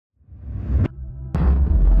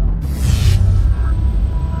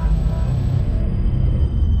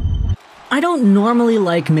I don't normally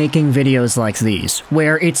like making videos like these,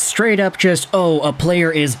 where it's straight up just, oh, a player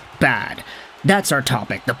is bad. That's our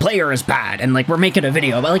topic. The player is bad, and like we're making a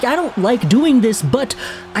video. But like I don't like doing this, but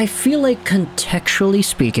I feel like contextually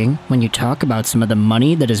speaking, when you talk about some of the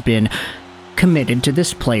money that has been committed to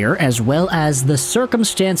this player, as well as the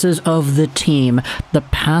circumstances of the team the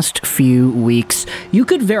past few weeks, you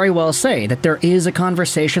could very well say that there is a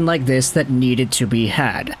conversation like this that needed to be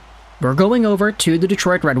had. We're going over to the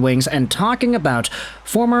Detroit Red Wings and talking about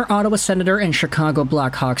former Ottawa Senator and Chicago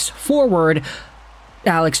Blackhawks forward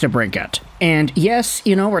Alex DeBrincat. And yes,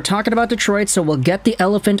 you know, we're talking about Detroit, so we'll get the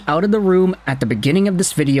elephant out of the room at the beginning of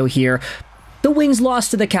this video here. The Wings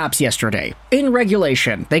lost to the Caps yesterday. In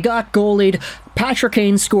regulation, they got goalied. Patrick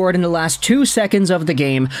Kane scored in the last 2 seconds of the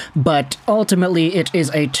game, but ultimately it is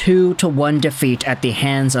a 2-1 defeat at the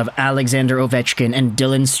hands of Alexander Ovechkin and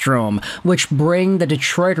Dylan Strome, which bring the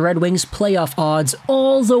Detroit Red Wings playoff odds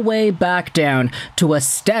all the way back down to a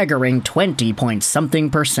staggering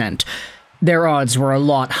 20-point-something%. Their odds were a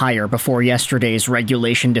lot higher before yesterday's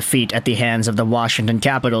regulation defeat at the hands of the Washington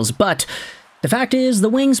Capitals, but the fact is, the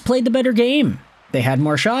Wings played the better game. They had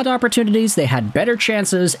more shot opportunities, they had better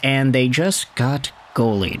chances, and they just got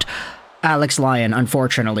goalied. Alex Lyon,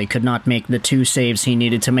 unfortunately, could not make the 2 saves he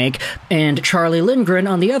needed to make, and Charlie Lindgren,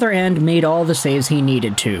 on the other end, made all the saves he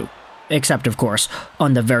needed to. Except, of course,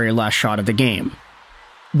 on the very last shot of the game.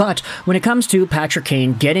 But when it comes to Patrick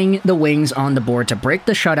Kane getting the Wings on the board to break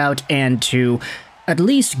the shutout and to at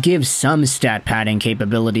least give some stat padding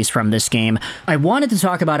capabilities from this game, I wanted to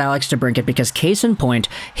talk about Alex DeBrincat because, case in point,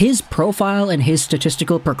 his profile and his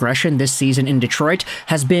statistical progression this season in Detroit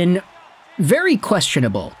has been very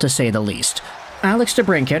questionable, to say the least. Alex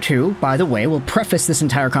DeBrincat, who, by the way, will preface this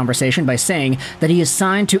entire conversation by saying that he is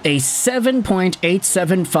signed to a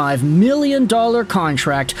 $7.875 million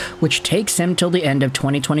contract, which takes him till the end of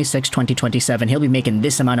 2026-2027. He'll be making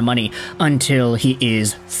this amount of money until he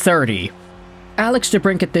is 30. Alex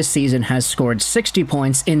DeBrincat this season has scored 60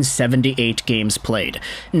 points in 78 games played.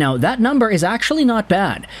 Now, that number is actually not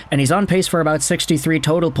bad, and he's on pace for about 63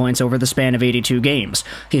 total points over the span of 82 games.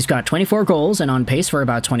 He's got 24 goals and on pace for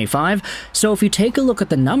about 25, so if you take a look at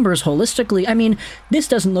the numbers holistically, I mean, this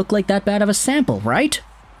doesn't look like that bad of a sample, right?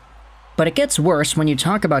 But it gets worse when you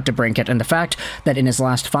talk about DeBrincat and the fact that in his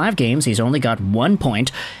last 5 games he's only got 1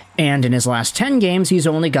 point, and in his last 10 games he's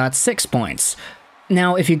only got 6 points.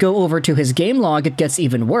 Now, if you go over to his game log, it gets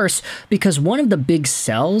even worse, because one of the big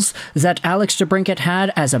sells that Alex DeBrincat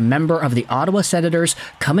had as a member of the Ottawa Senators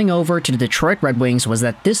coming over to the Detroit Red Wings was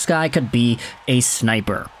that this guy could be a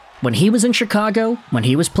sniper. When he was in Chicago, when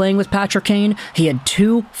he was playing with Patrick Kane, he had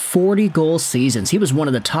 2 40-goal seasons. He was one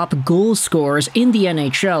of the top goal scorers in the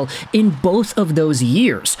NHL in both of those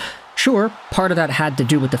years. Sure, part of that had to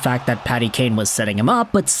do with the fact that Patty Kane was setting him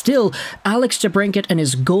up, but still, Alex DeBrincat and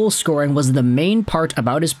his goal scoring was the main part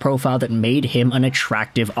about his profile that made him an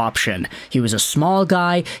attractive option. He was a small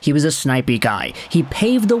guy, he was a snipey guy. He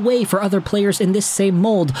paved the way for other players in this same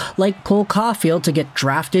mold, like Cole Caulfield, to get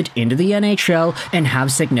drafted into the NHL and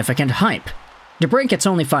have significant hype. DeBrincat's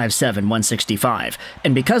only 5'7", 165,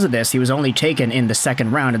 and because of this, he was only taken in the second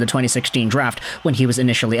round of the 2016 draft when he was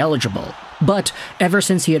initially eligible. But ever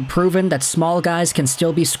since he had proven that small guys can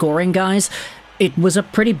still be scoring guys, it was a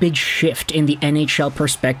pretty big shift in the NHL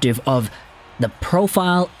perspective of the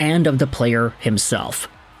profile and of the player himself.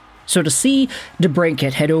 So to see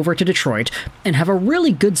DeBrincat head over to Detroit and have a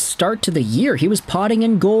really good start to the year, he was potting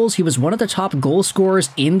in goals, he was one of the top goal scorers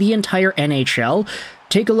in the entire NHL.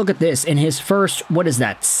 Take a look at this. In his first,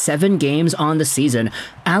 7 games on the season,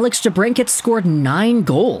 Alex DeBrincat scored 9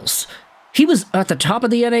 goals. He was at the top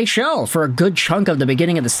of the NHL for a good chunk of the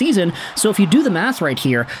beginning of the season, so if you do the math right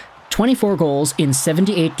here, 24 goals in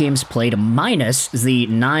 78 games played minus the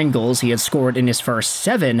 9 goals he had scored in his first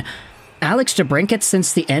 7, Alex DeBrincat,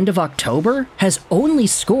 since the end of October, has only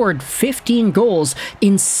scored 15 goals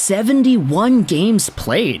in 71 games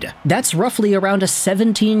played. That's roughly around a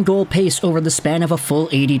 17-goal pace over the span of a full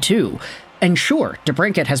 82. And sure,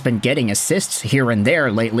 DeBrincat has been getting assists here and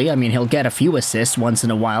there lately. I mean, he'll get a few assists once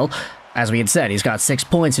in a while. As we had said, he's got 6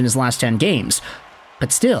 points in his last 10 games.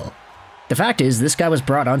 But still, the fact is, this guy was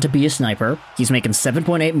brought on to be a sniper. He's making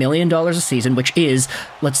 $7.8 million a season, which is,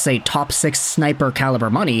 let's say, top 6 sniper caliber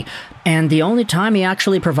money. And the only time he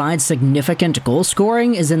actually provides significant goal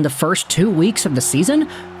scoring is in the first 2 weeks of the season.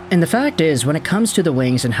 And the fact is, when it comes to the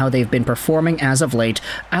Wings and how they've been performing as of late,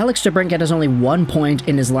 Alex DeBrincat has only 1 point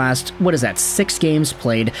in his last, 6 games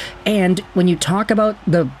played. And when you talk about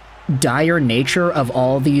the dire nature of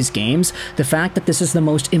all these games, the fact that this is the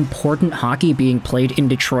most important hockey being played in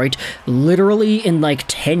Detroit literally in like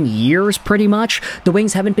 10 years pretty much, the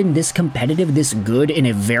Wings haven't been this competitive, this good in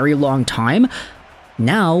a very long time.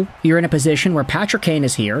 Now, you're in a position where Patrick Kane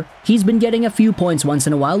is here. He's been getting a few points once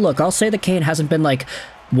in a while. Look, I'll say that Kane hasn't been like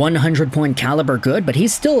 100-point caliber good, but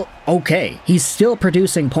he's still okay. He's still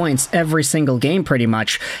producing points every single game pretty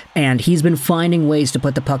much, and he's been finding ways to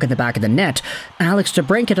put the puck in the back of the net. Alex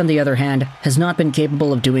DeBrincat, on the other hand, has not been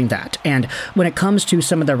capable of doing that. And when it comes to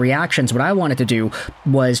some of the reactions, what I wanted to do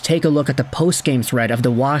was take a look at the post-game thread of the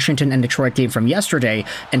Washington and Detroit game from yesterday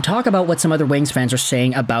and talk about what some other Wings fans are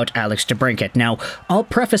saying about Alex DeBrincat. Now, I'll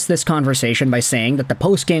preface this conversation by saying that the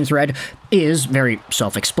post-game thread is, very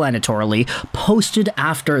self-explanatorily, posted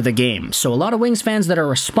after the game. So a lot of Wings fans that are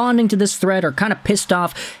responding to this thread are kind of pissed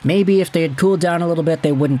off. Maybe if they had cooled down a little bit,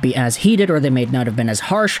 they wouldn't be as heated, or they may not have been as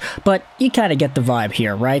harsh, but you kind of get the vibe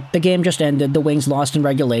here, right? The game just ended, the Wings lost in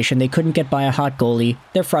regulation, they couldn't get by a hot goalie,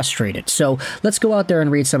 they're frustrated. So let's go out there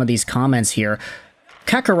and read some of these comments here.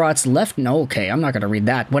 Kakarot's left, no, okay, I'm not going to read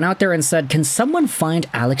that, went out there and said, "Can someone find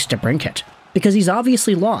Alex DeBrincat? Because he's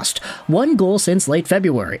obviously lost. 1 goal since late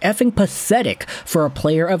February. Effing pathetic for a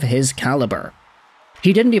player of his caliber.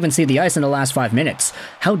 He didn't even see the ice in the last 5 minutes.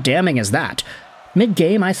 How damning is that?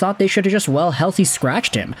 Mid-game, I thought they should have just, well, healthy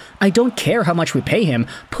scratched him. I don't care how much we pay him.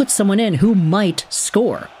 Put someone in who might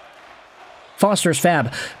score." Foster's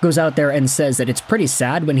Fab goes out there and says that it's pretty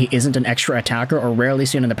sad when he isn't an extra attacker or rarely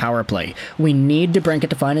seen in the power play. We need DeBrincat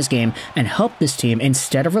to find his game and help this team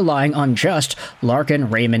instead of relying on just Larkin,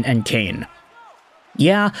 Raymond, and Kane.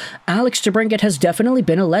 Yeah, Alex DeBrincat has definitely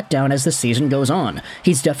been a letdown as the season goes on.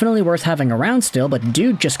 He's definitely worth having around still, but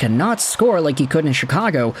dude just cannot score like he could in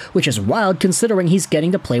Chicago, which is wild considering he's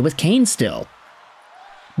getting to play with Kane still.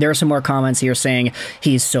 There are some more comments here saying,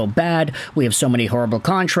 "He's so bad, we have so many horrible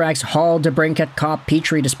contracts, Hall, DeBrincat, Kopp,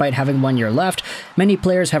 Petrie despite having 1 year left. Many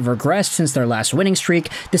players have regressed since their last winning streak.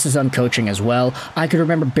 This is uncoaching as well. I could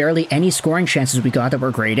remember barely any scoring chances we got that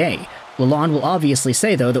were grade A. Lalonde will obviously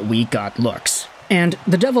say though that we got looks." And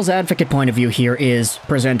the devil's advocate point of view here is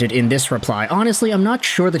presented in this reply. Honestly, I'm not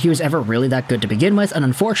sure that he was ever really that good to begin with, and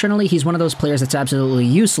unfortunately, he's one of those players that's absolutely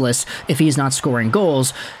useless if he's not scoring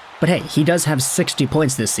goals. But hey, he does have 60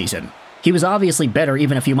 points this season. He was obviously better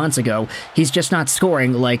even a few months ago. He's just not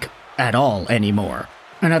scoring, like, at all anymore.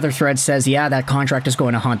 Another thread says, yeah, that contract is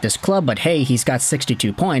going to haunt this club, but hey, he's got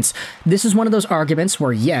 62 points. This is one of those arguments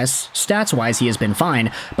where, yes, stats-wise he has been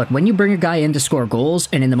fine, but when you bring a guy in to score goals,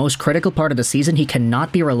 and in the most critical part of the season he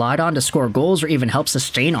cannot be relied on to score goals or even help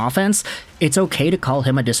sustain offense, it's okay to call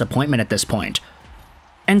him a disappointment at this point.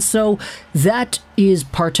 And so, that is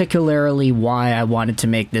particularly why I wanted to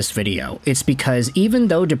make this video. It's because even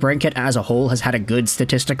though DeBrincat as a whole has had a good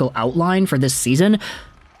statistical outline for this season,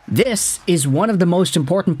 this is one of the most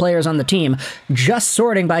important players on the team, just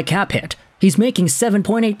sorting by cap hit. He's making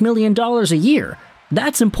 $7.8 million a year.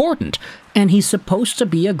 That's important, and he's supposed to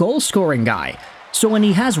be a goal-scoring guy. So when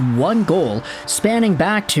he has 1 goal, spanning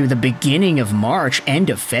back to the beginning of March, end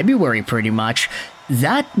of February pretty much,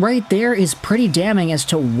 that right there is pretty damning as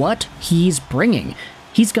to what he's bringing.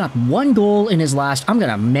 He's got 1 goal in his last, I'm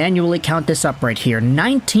gonna manually count this up right here,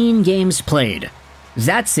 19 games played.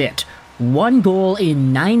 That's it. 1 goal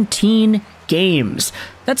in 19 games.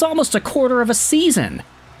 That's almost a quarter of a season.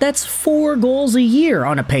 That's 4 goals a year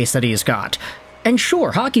on a pace that he's got. And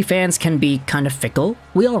sure, hockey fans can be kind of fickle.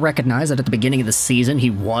 We all recognize that at the beginning of the season, he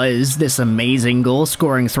was this amazing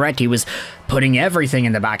goal-scoring threat. He was putting everything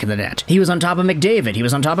in the back of the net. He was on top of McDavid. He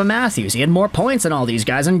was on top of Matthews. He had more points than all these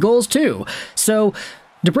guys and goals too. So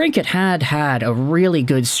DeBrincat had a really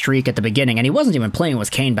good streak at the beginning, and he wasn't even playing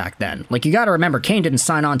with Kane back then. Like, you gotta remember, Kane didn't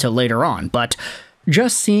sign on till later on, but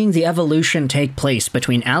just seeing the evolution take place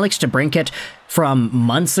between Alex DeBrincat from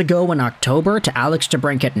months ago in October to Alex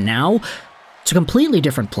DeBrincat now, it's a completely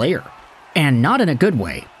different player, and not in a good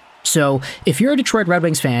way. So, if you're a Detroit Red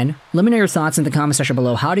Wings fan, let me know your thoughts in the comment section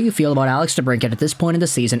below. How do you feel about Alex DeBrincat at this point in the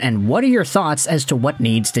season, and what are your thoughts as to what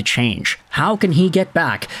needs to change? How can he get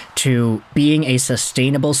back to being a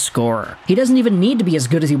sustainable scorer? He doesn't even need to be as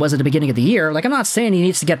good as he was at the beginning of the year. Like, I'm not saying he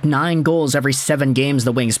needs to get 9 goals every 7 games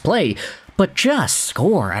the Wings play, but just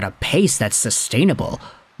score at a pace that's sustainable.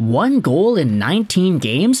 1 goal in 19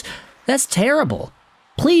 games? That's terrible.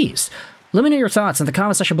 Please, let me know your thoughts in the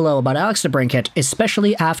comment section below about Alex DeBrincat,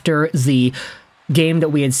 especially after the game that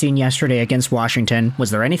we had seen yesterday against Washington.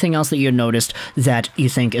 Was there anything else that you had noticed that you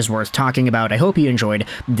think is worth talking about? I hope you enjoyed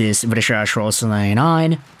this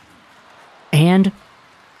video, and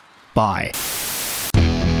bye.